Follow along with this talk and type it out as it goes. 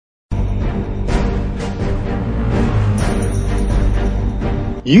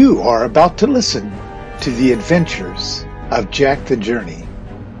You are about to listen to the adventures of Jack the Journey.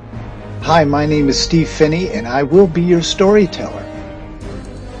 Hi, my name is Steve Finney, and I will be your storyteller.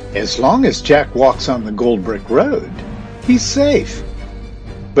 As long as Jack walks on the Gold Brick Road, he's safe.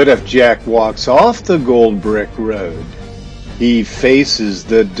 But if Jack walks off the Gold Brick Road, he faces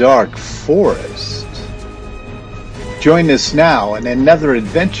the dark forest. Join us now in another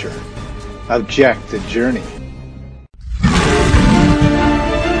adventure of Jack the Journey.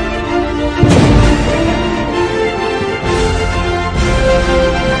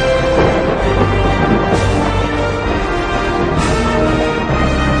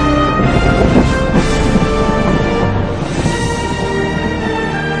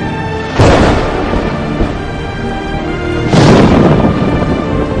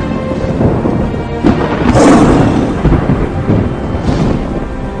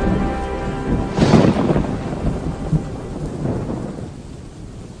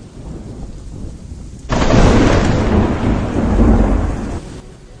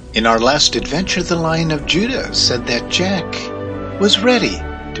 In our last adventure, the Lion of Judah said that Jack was ready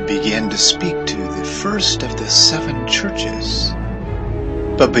to begin to speak to the first of the 7 churches.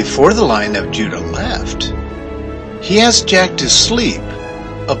 But before the Lion of Judah left, he asked Jack to sleep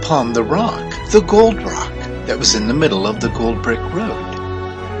upon the rock, the gold rock, that was in the middle of the Gold Brick Road.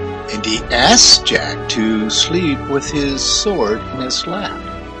 And he asked Jack to sleep with his sword in his lap.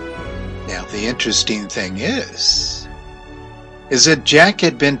 Now, the interesting thing is that Jack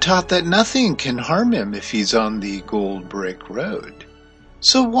had been taught that nothing can harm him if he's on the Gold Brick Road.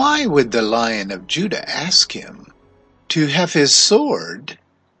 So why would the Lion of Judah ask him to have his sword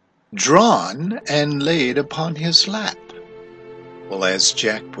drawn and laid upon his lap? Well, as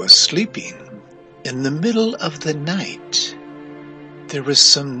Jack was sleeping, in the middle of the night, there was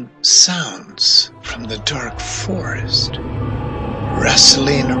some sounds from the dark forest,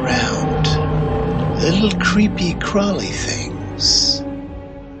 rustling around, little creepy crawly things.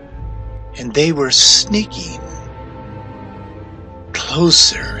 And they were sneaking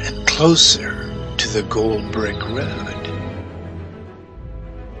closer and closer to the Gold Brick Road.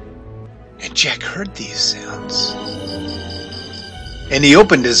 And Jack heard these sounds. And he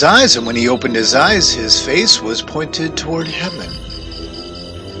opened his eyes, and when he opened his eyes, his face was pointed toward heaven.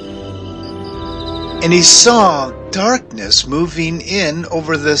 And he saw darkness moving in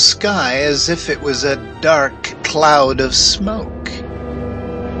over the sky as if it was a dark cloud of smoke.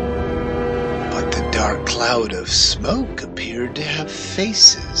 But the dark cloud of smoke appeared to have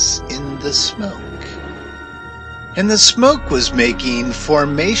faces in the smoke. And the smoke was making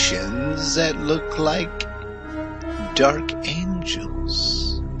formations that looked like dark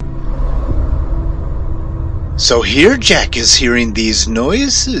angels. So here Jack is hearing these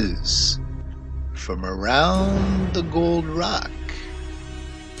noises from around the gold rock,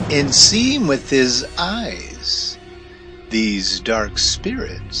 and seeing with his eyes these dark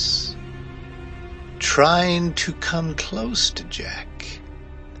spirits trying to come close to Jack.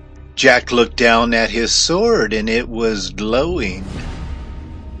 Jack looked down at his sword, and it was glowing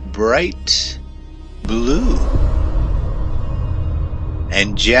bright blue.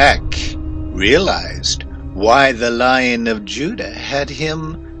 And Jack realized why the Lion of Judah had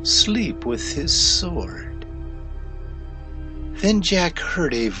him sleep with his sword. Then Jack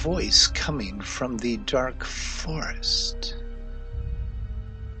heard a voice coming from the dark forest.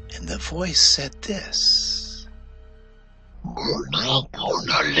 And the voice said this: "We're not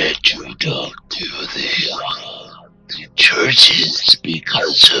gonna let you talk to the churches,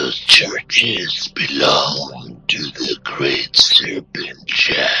 because those churches belong to the great serpent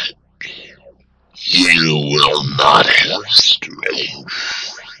Jack. You will not have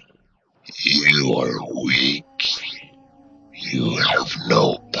strength. You are weak. You have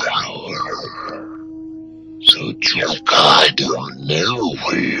no power. So, Jack, I don't know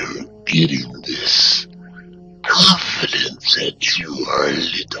where you're getting this confidence that you are a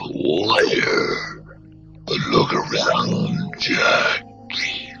little warrior. But look around, Jack.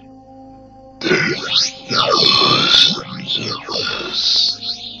 There's thousands of us,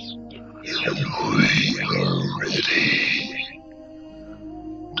 and we are ready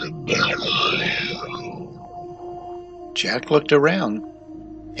to battle you." Jack looked around,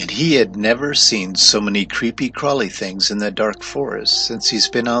 and he had never seen so many creepy crawly things in the dark forest since he's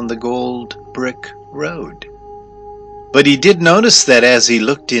been on the Gold Brick Road. But he did notice that as he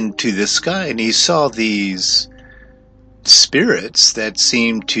looked into the sky, and he saw these spirits that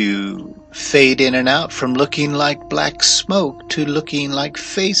seemed to fade in and out from looking like black smoke to looking like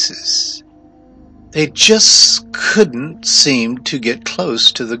faces. They just couldn't seem to get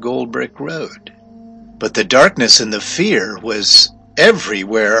close to the Gold Brick Road. But the darkness and the fear was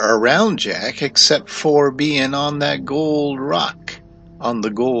everywhere around Jack except for being on that gold rock on the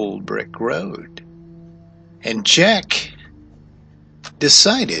gold brick road. And Jack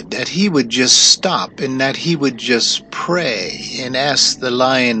decided that he would just stop and that he would just pray and ask the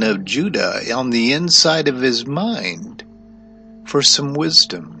Lion of Judah on the inside of his mind for some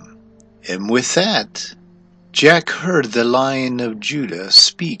wisdom. And with that, Jack heard the Lion of Judah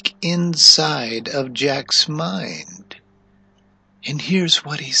speak inside of Jack's mind. And here's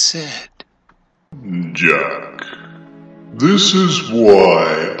what he said. Jack, this is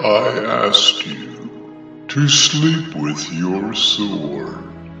why I asked you to sleep with your sword.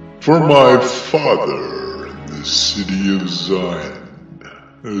 For my father in the city of Zion,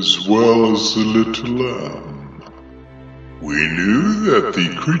 as well as the little lamb, we knew that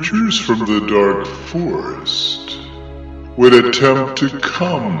the creatures from the dark forest would attempt to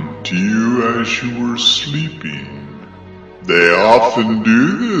come to you as you were sleeping. They often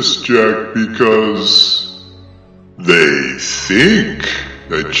do this, Jack, because they think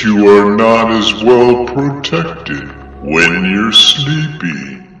that you are not as well protected when you're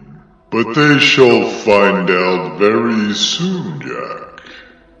sleeping. But they shall find out very soon, Jack,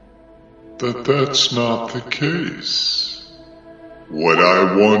 that that's not the case. What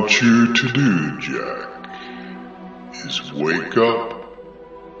I want you to do, Jack, is wake up,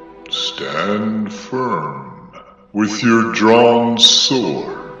 stand firm with your drawn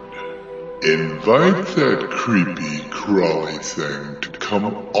sword. Invite that creepy, crawly thing to come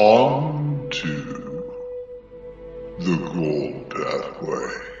on to the gold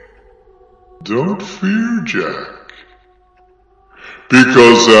pathway. Don't fear, Jack,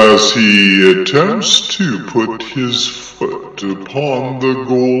 because as he attempts to put his foot upon the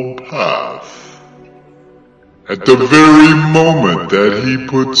gold path, at the very moment that he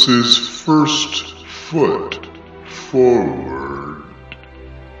puts his first foot forward,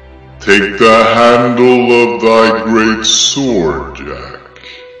 take the handle of thy great sword, Jack,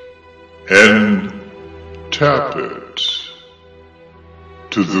 and tap it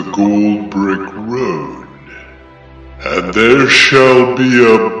to the gold brick road, and there shall be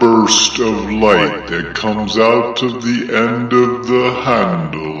a burst of light that comes out of the end of the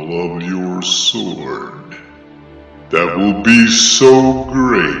handle of your sword that will be so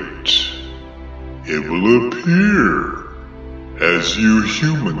great it will appear, as you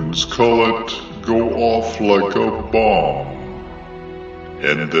humans call it, go off like a bomb,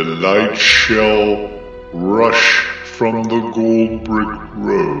 and the light shall rush from the gold brick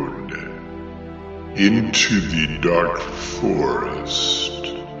road into the dark forest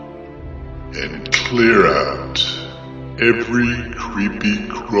and clear out every creepy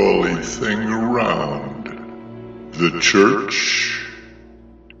crawly thing around the church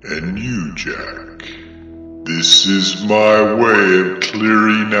and you, Jack. This is my way of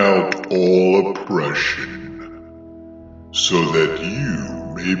clearing out all oppression, so that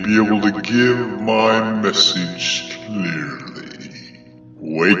you may be able to give my message clearly.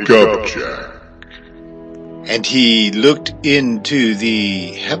 Wake up, Jack. And he looked into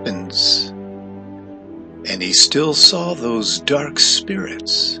the heavens, and he still saw those dark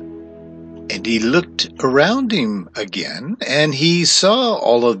spirits. And he looked around him again, and he saw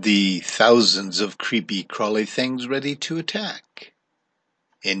all of the thousands of creepy, crawly things ready to attack.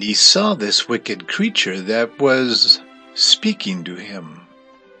 And he saw this wicked creature that was speaking to him.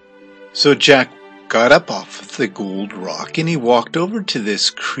 So Jack got up off the gold rock, and he walked over to this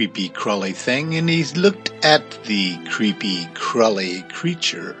creepy, crawly thing, and he looked at the creepy, crawly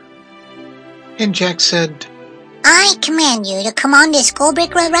creature. And Jack said, I command you to come on this gold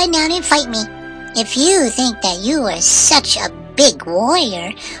brick road right now and fight me. If you think that you are such a big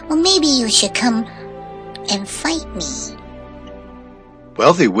warrior, well, maybe you should come and fight me.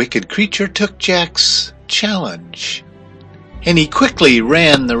 Well, the wicked creature took Jack's challenge, and he quickly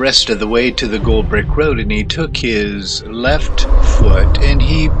ran the rest of the way to the gold brick road, and he took his left foot and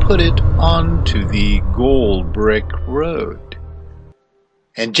he put it onto the gold brick road.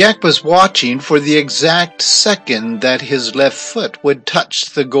 And Jack was watching for the exact second that his left foot would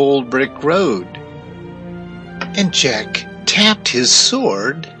touch the gold brick road. And Jack tapped his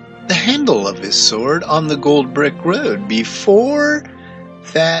sword, the handle of his sword, on the gold brick road before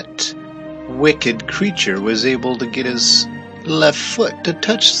that wicked creature was able to get his left foot to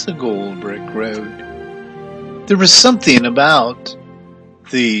touch the gold brick road. There was something about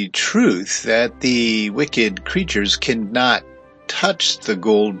the truth that the wicked creatures cannot touch the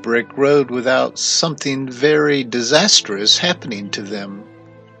gold brick road without something very disastrous happening to them.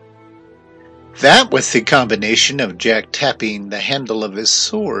 That, with the combination of Jack tapping the handle of his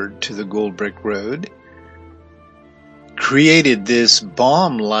sword to the gold brick road, created this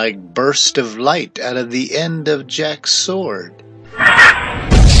bomb-like burst of light out of the end of Jack's sword.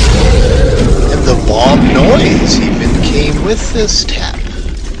 And the bomb noise even came with this tap.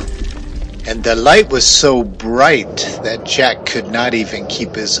 And the light was so bright that Jack could not even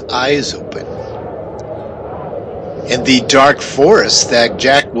keep his eyes open. In the dark forest that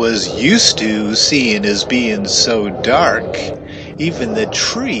Jack was used to seeing as being so dark, even the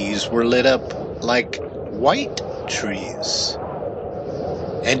trees were lit up like white trees.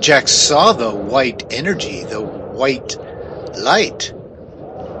 And Jack saw the white energy, the white light,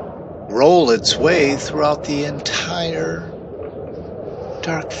 roll its way throughout the entire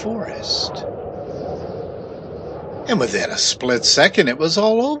dark forest. And within a split second, it was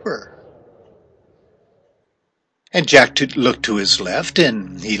all over. And Jack looked to his left,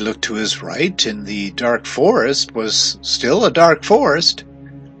 and he looked to his right, and the dark forest was still a dark forest.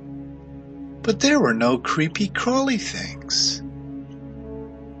 But there were no creepy crawly things.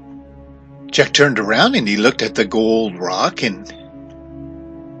 Jack turned around and he looked at the gold rock, and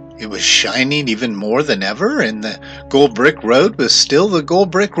it was shining even more than ever, and the gold brick road was still the gold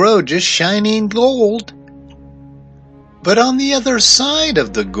brick road, just shining gold. But on the other side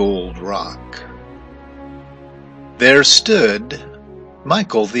of the gold rock, there stood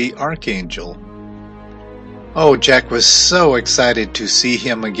Michael the Archangel. Oh, Jack was so excited to see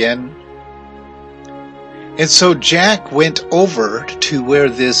him again. And so Jack went over to where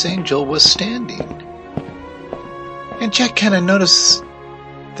this angel was standing. And Jack kind of noticed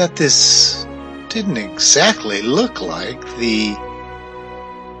that this didn't exactly look like the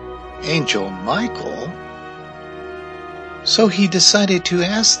angel Michael. So he decided to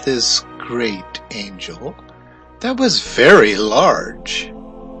ask this great angel that was very large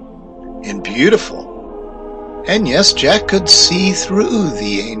and beautiful. And yes, Jack could see through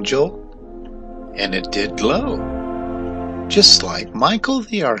the angel, and it did glow, just like Michael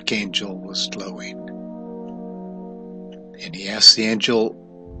the Archangel was glowing. And he asked the angel,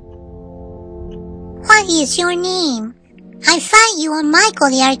 What is your name? I fight you on Michael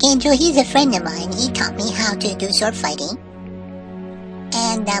the Archangel. He's a friend of mine. He taught me how to do sword fighting.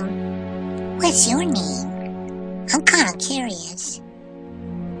 And, what's your name? I'm kind of curious.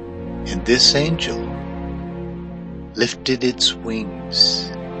 And this angel lifted its wings,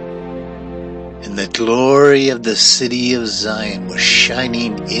 and the glory of the city of Zion was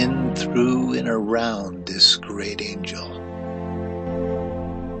shining in, through, and around this great angel.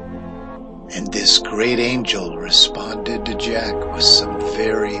 And this great angel responded to Jack with some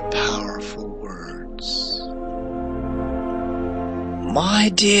very powerful words. My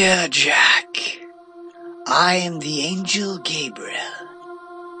dear Jack, I am the angel Gabriel,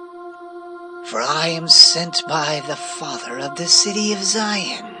 for I am sent by the Father of the city of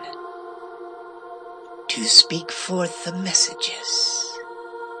Zion to speak forth the messages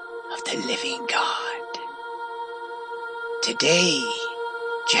of the living God. Today,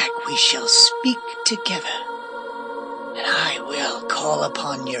 Jack, we shall speak together, and I will call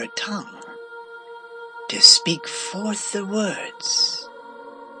upon your tongue to speak forth the words,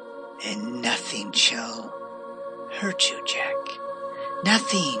 and nothing shall hurt you, Jack.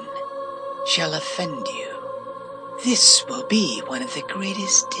 Nothing shall offend you. This will be one of the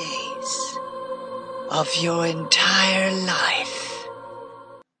greatest days of your entire life.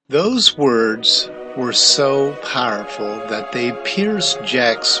 Those words were so powerful that they pierced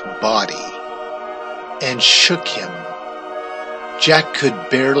Jack's body and shook him. Jack could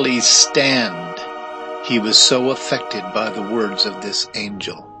barely stand. He was so affected by the words of this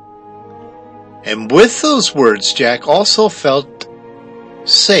angel. And with those words, Jack also felt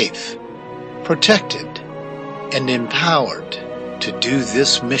safe, protected, and empowered to do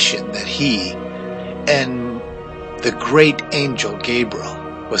this mission that he and the great angel Gabriel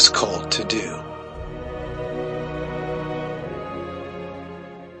was called to do.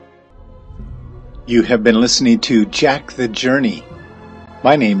 You have been listening to Jack the Journey.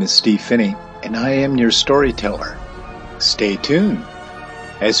 My name is Steve Finney, and I am your storyteller. Stay tuned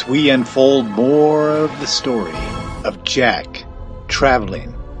as we unfold more of the story of Jack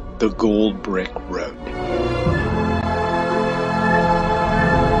traveling the Gold Brick Road.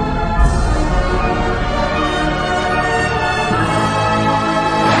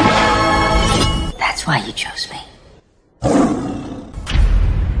 That's why you chose me.